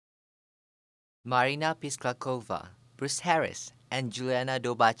Marina Pisklakova, Bruce Harris, and Juliana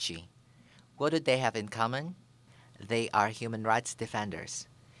Dobacci. What do they have in common? They are human rights defenders.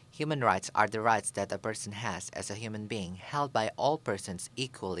 Human rights are the rights that a person has as a human being held by all persons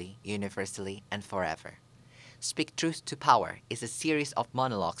equally, universally, and forever. Speak Truth to Power is a series of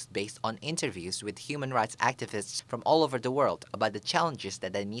monologues based on interviews with human rights activists from all over the world about the challenges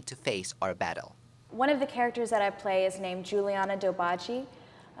that they need to face or battle. One of the characters that I play is named Juliana Dobacci.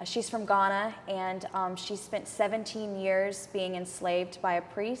 She's from Ghana, and she spent 17 years being enslaved by a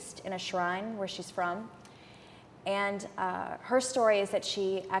priest in a shrine where she's from. And her story is that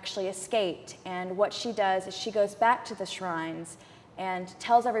she actually escaped, and what she does is she goes back to the shrines and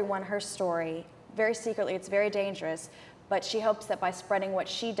tells everyone her story, very secretly. It's very dangerous, but she hopes that by spreading what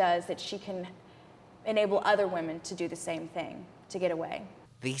she does, that she can enable other women to do the same thing, to get away.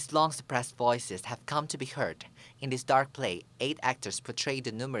 These long-suppressed voices have come to be heard. In this dark play, 8 actors portray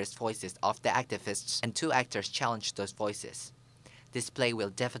the numerous voices of the activists, and 2 actors challenge those voices. This play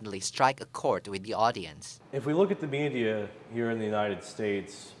will definitely strike a chord with the audience. If we look at the media here in the United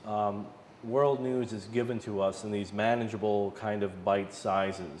States, world news is given to us in these manageable kind of bite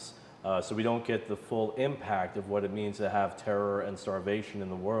sizes, so we don't get the full impact of what it means to have terror and starvation in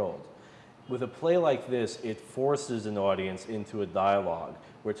the world. With a play like this, it forces an audience into a dialogue.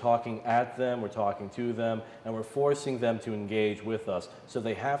 We're talking at them, we're talking to them, and we're forcing them to engage with us. So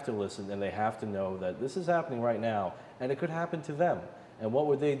they have to listen and they have to know that this is happening right now, and it could happen to them. And what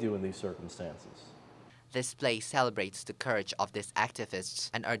would they do in these circumstances? This play celebrates the courage of these activists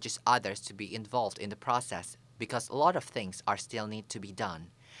and urges others to be involved in the process because a lot of things are still need to be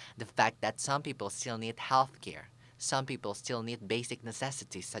done. The fact that some people still need health care, some people still need basic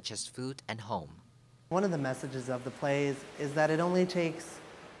necessities such as food and home. One of the messages of the play is that it only takes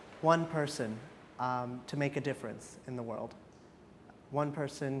one person to make a difference in the world. One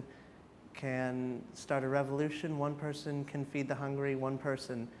person can start a revolution, one person can feed the hungry, one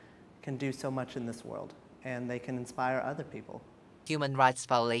person can do so much in this world, and they can inspire other people. Human rights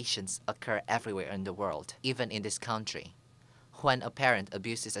violations occur everywhere in the world, even in this country. When a parent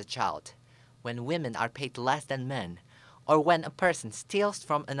abuses a child, when women are paid less than men, or when a person steals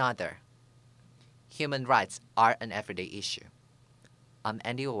from another. Human rights are an everyday issue. I'm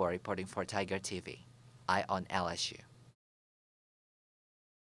Andy Owa reporting for Tiger TV. Eye on LSU.